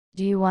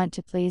Do you want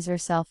to please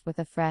yourself with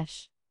a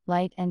fresh,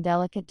 light and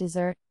delicate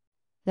dessert?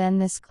 Then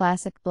this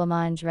classic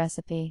blancmange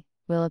recipe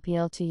will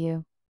appeal to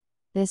you.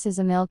 This is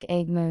a milk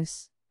egg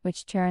mousse,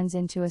 which turns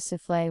into a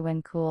souffle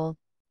when cooled.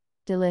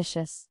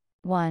 Delicious.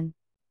 1.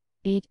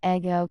 Beat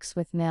egg yolks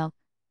with milk,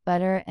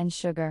 butter and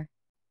sugar.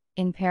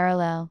 In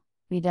parallel,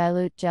 we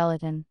dilute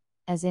gelatin,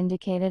 as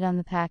indicated on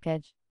the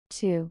package.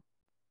 2.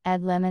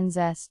 Add lemon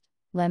zest,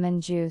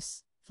 lemon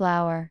juice,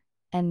 flour,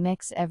 and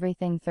mix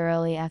everything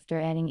thoroughly after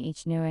adding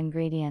each new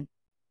ingredient.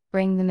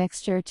 Bring the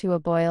mixture to a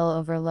boil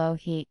over low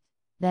heat,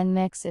 then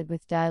mix it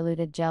with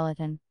diluted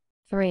gelatin.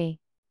 3.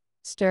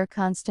 Stir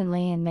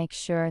constantly and make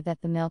sure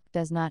that the milk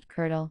does not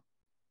curdle.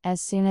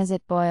 As soon as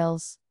it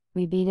boils,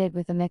 we beat it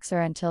with a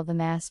mixer until the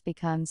mass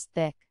becomes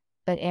thick,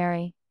 but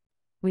airy.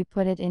 We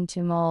put it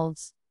into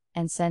molds,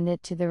 and send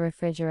it to the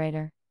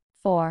refrigerator.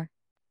 4.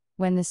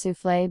 When the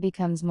souffle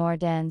becomes more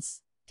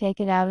dense, take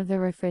it out of the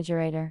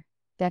refrigerator,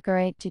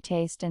 decorate to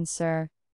taste and serve.